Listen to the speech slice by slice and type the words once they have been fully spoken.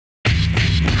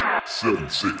7,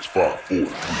 6, 5, 4, 3,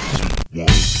 2, 1.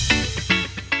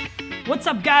 What's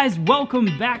up, guys?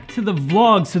 Welcome back to the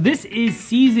vlog. So this is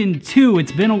season 2.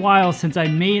 It's been a while since I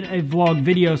made a vlog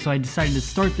video, so I decided to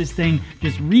start this thing,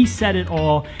 just reset it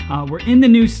all. We're in the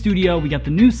new studio. We got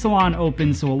the new salon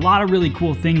open, so a lot of really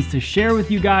cool things to share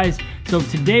with you guys. So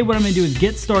today what I'm gonna do is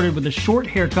get started with a short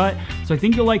haircut. So I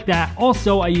think you'll like that.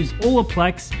 Also, I use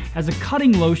Olaplex as a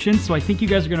cutting lotion, so I think you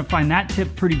guys are gonna find that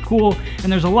tip pretty cool.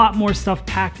 And there's a lot more stuff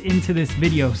packed into this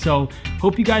video. So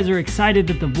hope you guys are excited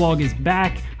that the vlog is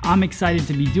back. I'm excited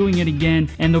to be doing it again,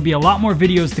 and there'll be a lot more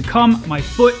videos to come. My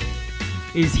foot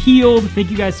is healed. Thank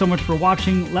you guys so much for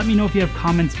watching. Let me know if you have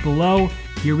comments below.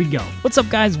 Here we go. What's up,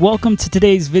 guys? Welcome to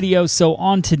today's video. So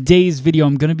on today's video,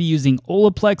 I'm going to be using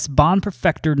Olaplex Bond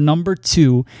Perfector number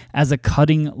 2 as a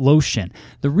cutting lotion.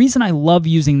 The reason I love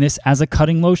using this as a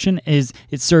cutting lotion is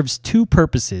it serves two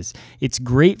purposes. It's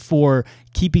great for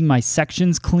keeping my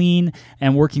sections clean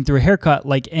and working through a haircut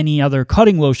like any other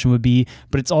cutting lotion would be,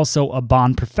 but it's also a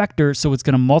bond perfector, so it's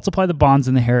going to multiply the bonds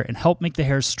in the hair and help make the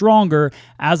hair stronger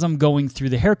as I'm going through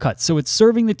the haircut. So it's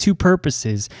serving the two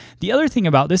purposes. The other thing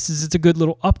about this is it's a good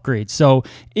little upgrade. So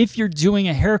if you're doing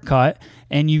a haircut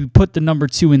and you put the number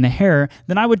 2 in the hair,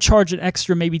 then I would charge an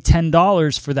extra maybe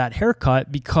 $10 for that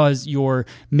haircut because you're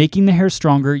making the hair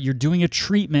stronger, you're doing a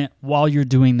treatment while you're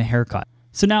doing the haircut.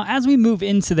 So now as we move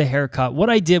into the haircut, what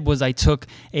I did was I took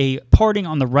a parting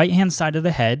on the right-hand side of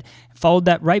the head, followed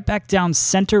that right back down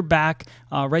center back,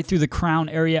 right through the crown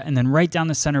area, and then right down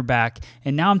the center back.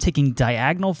 And now I'm taking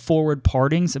diagonal forward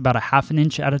partings about a ½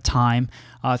 inch at a time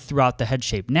throughout the head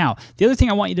shape. Now, the other thing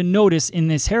I want you to notice in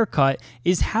this haircut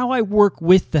is how I work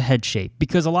with the head shape,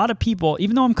 because a lot of people,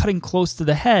 even though I'm cutting close to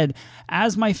the head,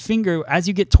 as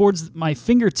you get towards my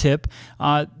fingertip,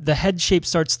 the head shape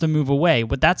starts to move away.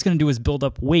 What that's going to do is build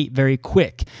up weight very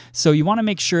quick. So you want to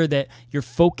make sure that you're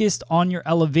focused on your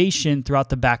elevation throughout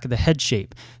the back of the head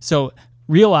shape. So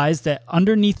realize that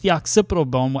underneath the occipital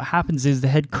bone, what happens is the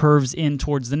head curves in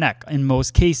towards the neck in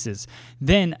most cases.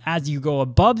 Then as you go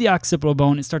above the occipital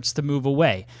bone, it starts to move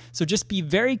away. So just be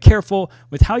very careful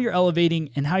with how you're elevating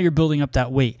and how you're building up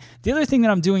that weight. The other thing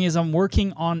that I'm doing is I'm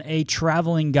working on a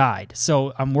traveling guide.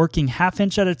 So I'm working ½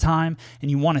 inch at a time, and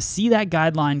you want to see that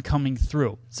guideline coming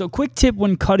through. So quick tip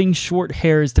when cutting short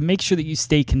hair is to make sure that you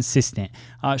stay consistent.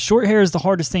 Short hair is the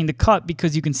hardest thing to cut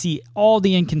because you can see all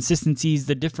the inconsistencies,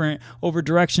 the different over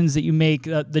directions that you make,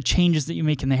 the changes that you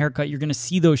make in the haircut. You're going to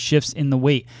see those shifts in the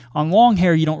weight. On long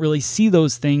hair, you don't really see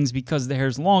those things because the hair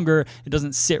is longer. It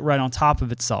doesn't sit right on top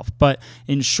of itself. But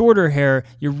in shorter hair,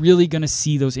 you're really going to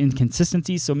see those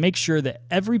inconsistencies. So make sure that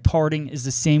every parting is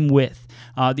the same width.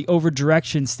 The over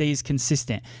direction stays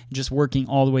consistent, just working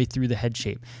all the way through the head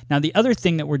shape. Now, the other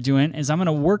thing that we're doing is I'm going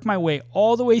to work my way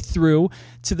all the way through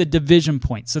to the division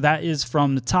point. So that is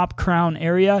from the top crown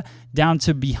area down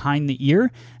to behind the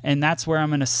ear, and that's where I'm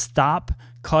going to stop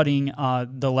cutting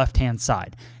the left-hand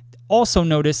side. Also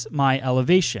notice my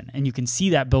elevation, and you can see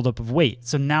that buildup of weight.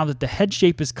 So now that the head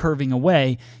shape is curving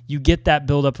away, you get that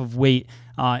buildup of weight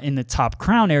in the top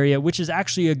crown area, which is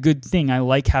actually a good thing. I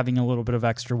like having a little bit of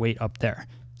extra weight up there.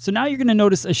 So now you're going to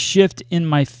notice a shift in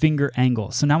my finger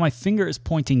angle. So now my finger is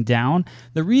pointing down.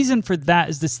 The reason for that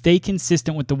is to stay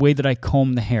consistent with the way that I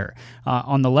comb the hair.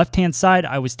 On the left-hand side,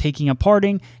 I was taking a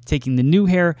parting, taking the new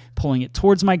hair, pulling it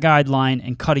towards my guideline,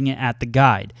 and cutting it at the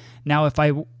guide. Now, if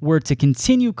I were to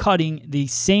continue cutting the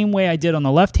same way I did on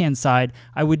the left-hand side,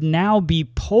 I would now be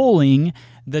pulling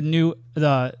the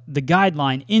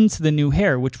guideline into the new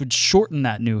hair, which would shorten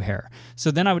that new hair.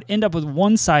 So then I would end up with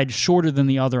one side shorter than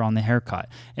the other on the haircut.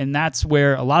 And that's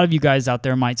where a lot of you guys out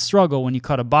there might struggle when you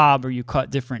cut a bob or you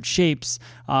cut different shapes,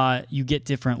 you get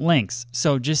different lengths.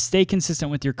 So just stay consistent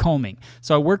with your combing.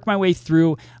 So I work my way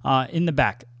through in the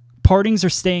back. Partings are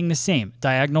staying the same,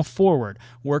 diagonal forward,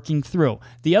 working through.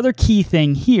 The other key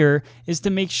thing here is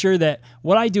to make sure that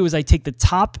what I do is I take the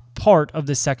top part of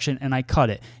the section and I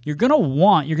cut it. You're going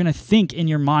to think in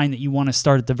your mind that you want to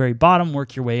start at the very bottom,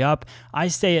 work your way up. I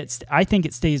think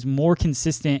it stays more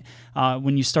consistent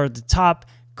when you start at the top,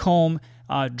 comb,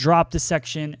 drop the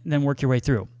section, then work your way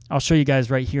through. I'll show you guys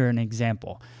right here an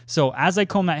example. So as I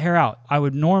comb that hair out,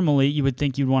 you would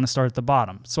think you'd want to start at the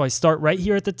bottom. So I start right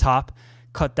here at the top,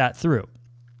 cut that through.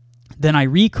 Then I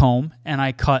recomb and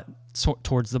I cut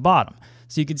towards the bottom.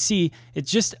 So you can see it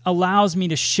just allows me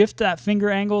to shift that finger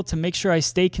angle to make sure I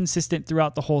stay consistent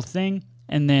throughout the whole thing,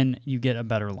 and then you get a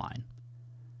better line.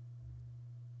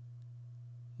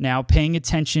 now paying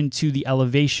attention to the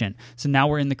elevation. So now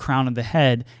we're in the crown of the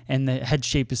head and the head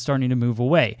shape is starting to move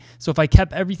away. So if I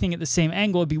kept everything at the same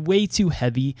angle, it'd be way too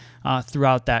heavy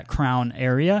throughout that crown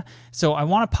area. So I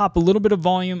want to pop a little bit of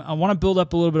volume. I want to build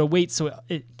up a little bit of weight so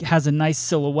it has a nice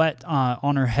silhouette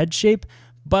on our head shape,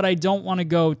 but I don't want to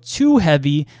go too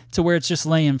heavy to where it's just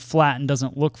laying flat and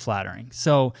doesn't look flattering.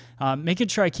 So making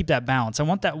sure I keep that balance. I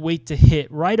want that weight to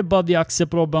hit right above the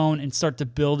occipital bone and start to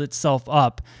build itself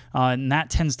up, and that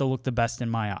tends to look the best in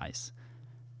my eyes.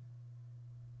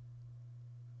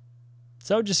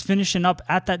 So just finishing up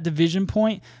at that division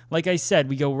point. Like I said,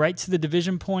 we go right to the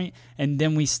division point and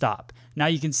then we stop. Now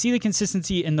you can see the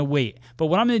consistency in the weight, but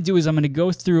what I'm going to do is I'm going to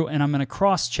go through and I'm going to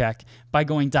cross-check by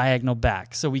going diagonal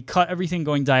back. So we cut everything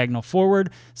going diagonal forward.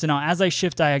 So now as I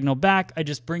shift diagonal back, I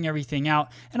just bring everything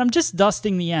out and I'm just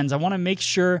dusting the ends. I want to make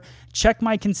sure, check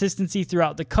my consistency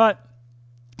throughout the cut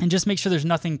and just make sure there's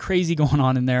nothing crazy going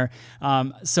on in there.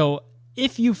 So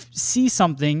if you see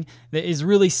something that is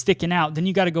really sticking out, then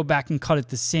you got to go back and cut it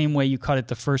the same way you cut it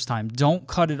the first time. Don't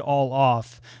cut it all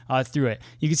off through it.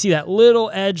 You can see that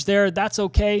little edge there. That's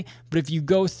okay. But if you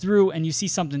go through and you see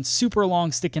something super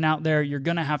long sticking out there, you're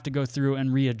going to have to go through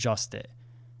and readjust it.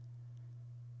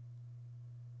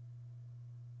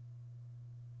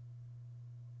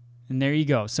 And there you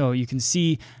go. So you can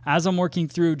see as I'm working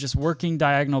through, just working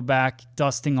diagonal back,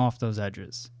 dusting off those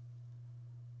edges.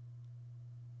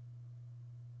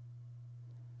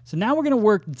 So now we're going to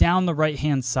work down the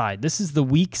right-hand side. This is the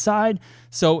weak side.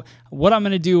 So what I'm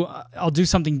going to do, I'll do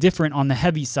something different on the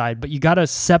heavy side, but you got to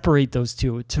separate those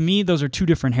two. To me, those are two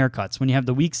different haircuts. When you have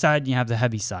the weak side and you have the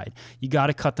heavy side, you got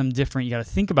to cut them different. You got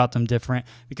to think about them different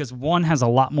because one has a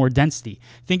lot more density.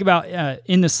 Think about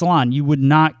in the salon, you would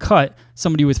not cut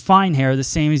somebody with fine hair the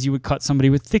same as you would cut somebody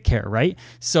with thick hair, right?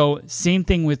 So same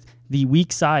thing with the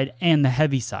weak side and the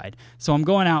heavy side. So I'm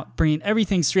going out, bringing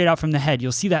everything straight out from the head.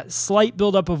 You'll see that slight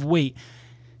buildup of weight.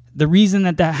 The reason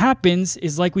that that happens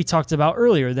is like we talked about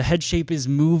earlier, the head shape is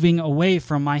moving away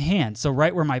from my hand. So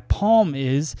right where my palm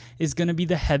is going to be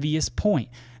the heaviest point.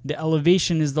 The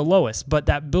elevation is the lowest, but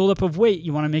that buildup of weight,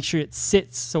 you want to make sure it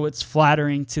sits so it's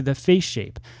flattering to the face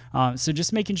shape. So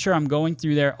just making sure I'm going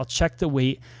through there. I'll check the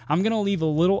weight. I'm going to leave a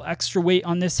little extra weight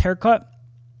on this haircut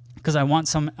because I want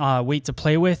some weight to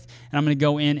play with, and I'm going to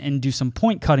go in and do some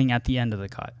point cutting at the end of the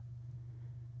cut.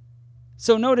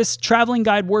 So notice traveling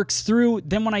guide works through,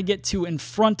 then when I get to in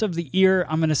front of the ear,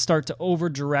 I'm going to start to over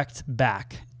direct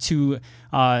back to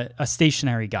a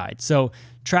stationary guide. So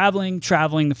traveling,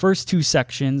 the first two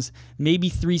sections, maybe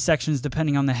three sections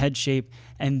depending on the head shape,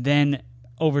 and then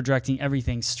over directing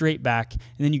everything straight back, and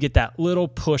then you get that little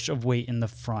push of weight in the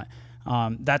front.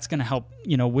 That's going to help,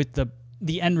 with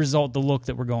the end result, the look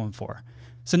that we're going for.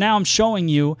 So now I'm showing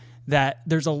you that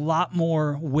there's a lot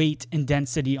more weight and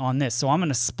density on this. So I'm going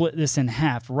to split this in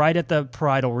half right at the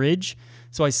parietal ridge.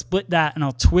 So I split that and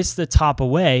I'll twist the top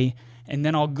away and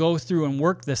then I'll go through and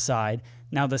work the side.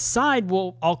 Now the side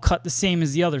I'll cut the same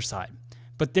as the other side.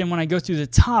 But then when I go through the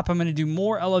top, I'm going to do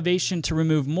more elevation to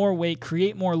remove more weight,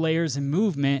 create more layers and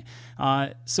movement.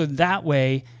 So that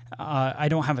way I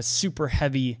don't have a super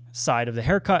heavy side of the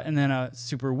haircut and then a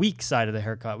super weak side of the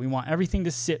haircut. We want everything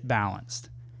to sit balanced.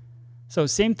 So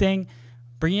same thing,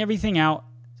 bringing everything out,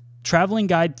 traveling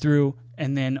guide through,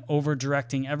 and then over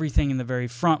directing everything in the very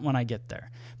front when I get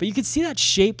there. But you can see that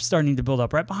shape starting to build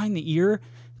up right behind the ear.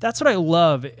 That's what I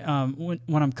love when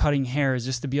I'm cutting hair, is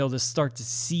just to be able to start to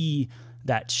see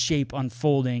that shape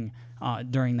unfolding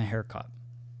during the haircut.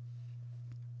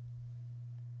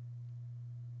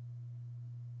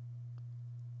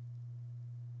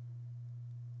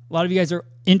 A lot of you guys are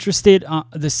interested.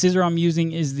 The scissor I'm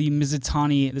using is the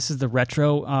Mizutani. This is the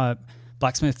retro,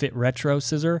 Blacksmith Fit retro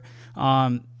scissor.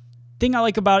 Thing I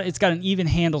like about it, it's got an even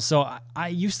handle. So I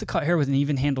used to cut hair with an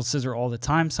even handle scissor all the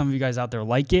time. Some of you guys out there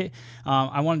like it.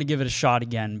 I wanted to give it a shot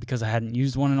again because I hadn't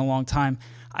used one in a long time.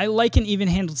 I like an even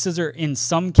handled scissor in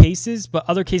some cases, but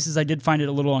other cases I did find it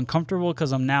a little uncomfortable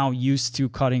because I'm now used to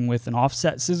cutting with an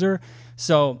offset scissor.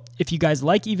 So if you guys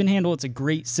like even handle, it's a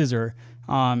great scissor.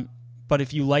 But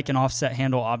if you like an offset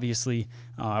handle, obviously,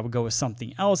 I would go with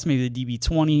something else, maybe the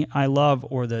DB20 I love,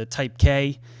 or the Type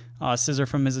K scissor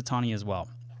from Mizutani as well.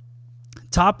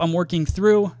 Top, I'm working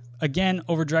through, again,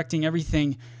 over directing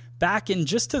everything back and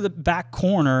just to the back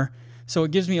corner. So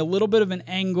it gives me a little bit of an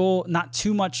angle, not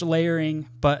too much layering,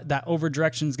 but that over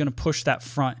direction is going to push that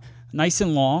front nice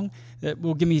and long. That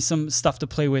will give me some stuff to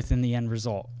play with in the end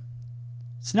result.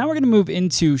 So now we're going to move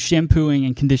into shampooing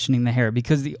and conditioning the hair,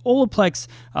 because the Olaplex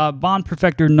Bond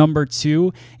Perfector number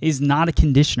 2 is not a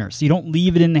conditioner. So you don't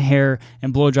leave it in the hair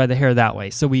and blow dry the hair that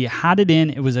way. So we had it in.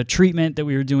 It was a treatment that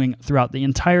we were doing throughout the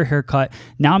entire haircut.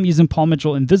 Now I'm using Paul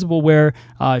Mitchell Invisible Wear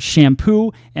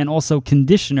shampoo and also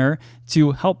conditioner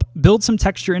to help build some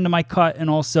texture into my cut and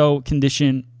also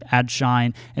condition, add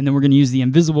shine. And then we're going to use the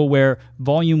Invisible Wear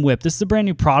Volume Whip. This is a brand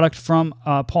new product from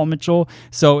Paul Mitchell.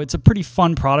 So it's a pretty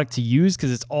fun product to use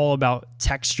because it's all about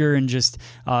texture and just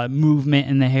movement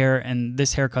in the hair. And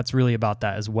this haircut's really about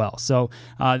that as well. So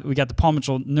we got the Paul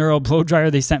Mitchell Neuro Blow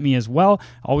Dryer they sent me as well.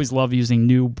 I always love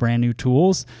using brand new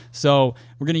tools. So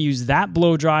we're going to use that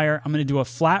blow dryer. I'm going to do a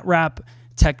flat wrap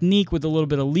technique with a little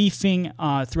bit of leafing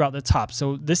throughout the top.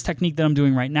 So this technique that I'm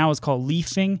doing right now is called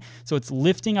leafing. So it's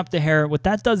lifting up the hair. What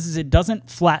that does is it doesn't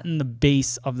flatten the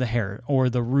base of the hair or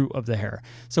the root of the hair.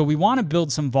 So we want to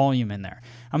build some volume in there.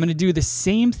 I'm going to do the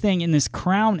same thing in this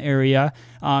crown area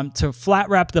to flat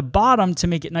wrap the bottom to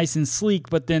make it nice and sleek,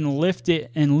 but then lift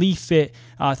it and leaf it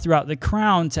throughout the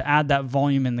crown to add that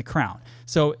volume in the crown.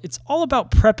 So it's all about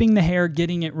prepping the hair,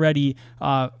 getting it ready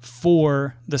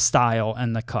for the style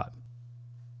and the cut.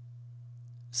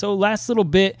 So last little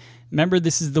bit, remember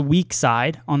this is the weak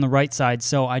side on the right side,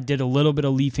 so I did a little bit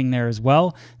of leafing there as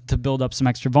well to build up some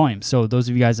extra volume. So those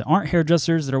of you guys that aren't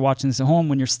hairdressers that are watching this at home,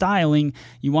 when you're styling,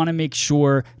 you want to make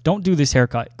sure, don't do this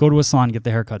haircut, go to a salon, get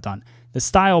the haircut done. The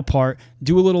style part,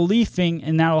 do a little leafing,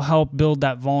 and that'll help build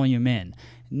that volume in.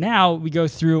 Now we go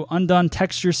through undone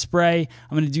texture spray.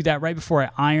 I'm going to do that right before I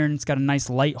iron. It's got a nice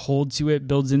light hold to it,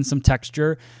 builds in some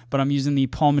texture, but I'm using the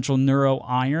Paul Mitchell Neuro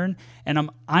iron, and I'm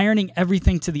ironing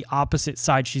everything to the opposite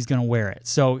side she's going to wear it.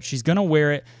 So she's going to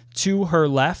wear it to her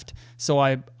left, so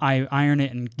I iron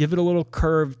it and give it a little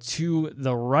curve to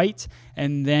the right,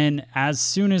 and then as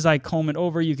soon as I comb it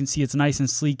over, you can see it's nice and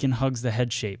sleek and hugs the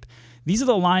head shape. These are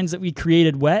the lines that we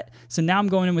created wet. So now I'm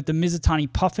going in with the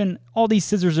Mizutani Puffin. All these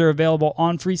scissors are available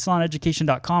on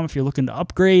freesaloneducation.com if you're looking to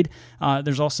upgrade.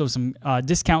 There's also some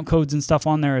discount codes and stuff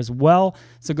on there as well.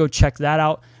 So go check that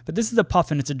out. But this is the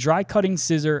Puffin. It's a dry cutting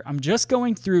scissor. I'm just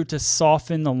going through to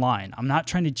soften the line. I'm not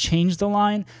trying to change the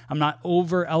line. I'm not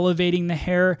over elevating the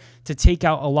hair to take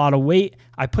out a lot of weight.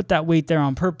 I put that weight there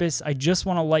on purpose. I just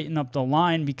want to lighten up the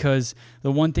line, because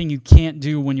the one thing you can't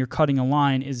do when you're cutting a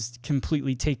line is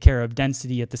completely take care of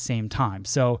density at the same time.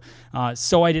 So I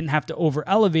didn't have to over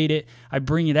elevate it. I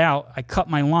bring it out, I cut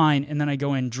my line, and then I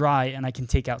go in dry and I can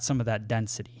take out some of that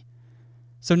density.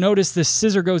 So notice this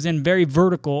scissor goes in very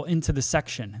vertical into the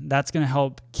section. That's going to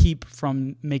help keep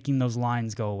from making those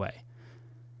lines go away.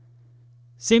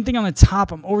 Same thing on the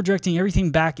top. I'm over directing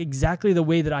everything back exactly the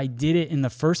way that I did it in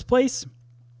the first place.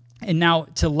 And now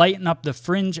to lighten up the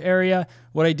fringe area,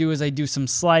 what I do is I do some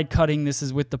slide cutting. This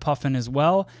is with the Puffin as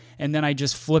well. And then I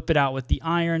just flip it out with the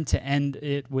iron to end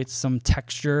it with some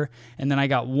texture. And then I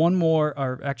got one more,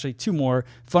 or actually two more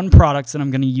fun products that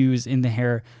I'm going to use in the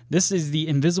hair. This is the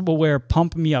Invisible Wear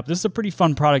Pump Me Up. This is a pretty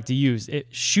fun product to use. It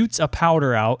shoots a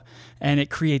powder out and it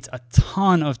creates a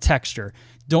ton of texture.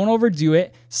 Don't overdo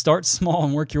it. Start small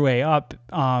and work your way up,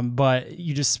 but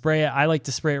you just spray it. I like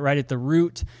to spray it right at the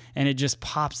root, and it just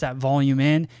pops that volume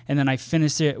in. And then I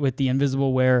finish it with the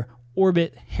Invisible Wear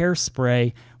Orbit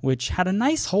Hairspray, which had a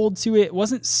nice hold to it. It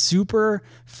wasn't super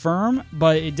firm,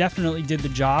 but it definitely did the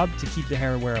job to keep the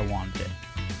hair where I wanted it.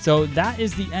 So that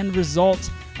is the end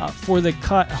result for the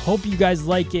cut. I hope you guys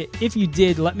like it. If you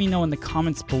did, let me know in the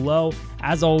comments below.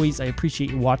 As always, I appreciate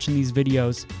you watching these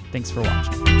videos. Thanks for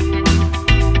watching.